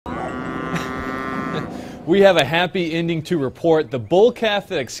We have a happy ending to report. The bull calf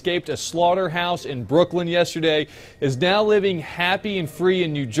that escaped a slaughterhouse in Brooklyn yesterday is now living happy and free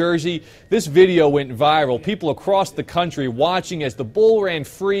in New Jersey. This video went viral. People across the country watching as the bull ran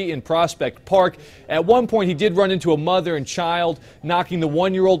free in Prospect Park. At one point, he did run into a mother and child, knocking the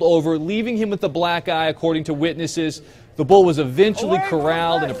one-year-old over, leaving him with a black eye, according to witnesses. The bull was eventually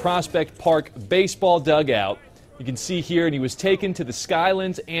corralled in a Prospect Park baseball dugout. You can see here, and he was taken to the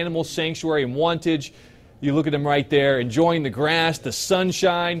Skylands Animal Sanctuary in Wantage. You look at him right there, enjoying the grass, the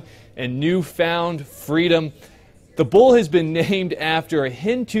sunshine, and newfound freedom. The bull has been named after a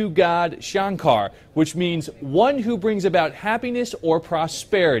Hindu god Shankar, which means one who brings about happiness or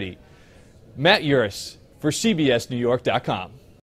prosperity. Matt Yurus for CBSNewYork.com.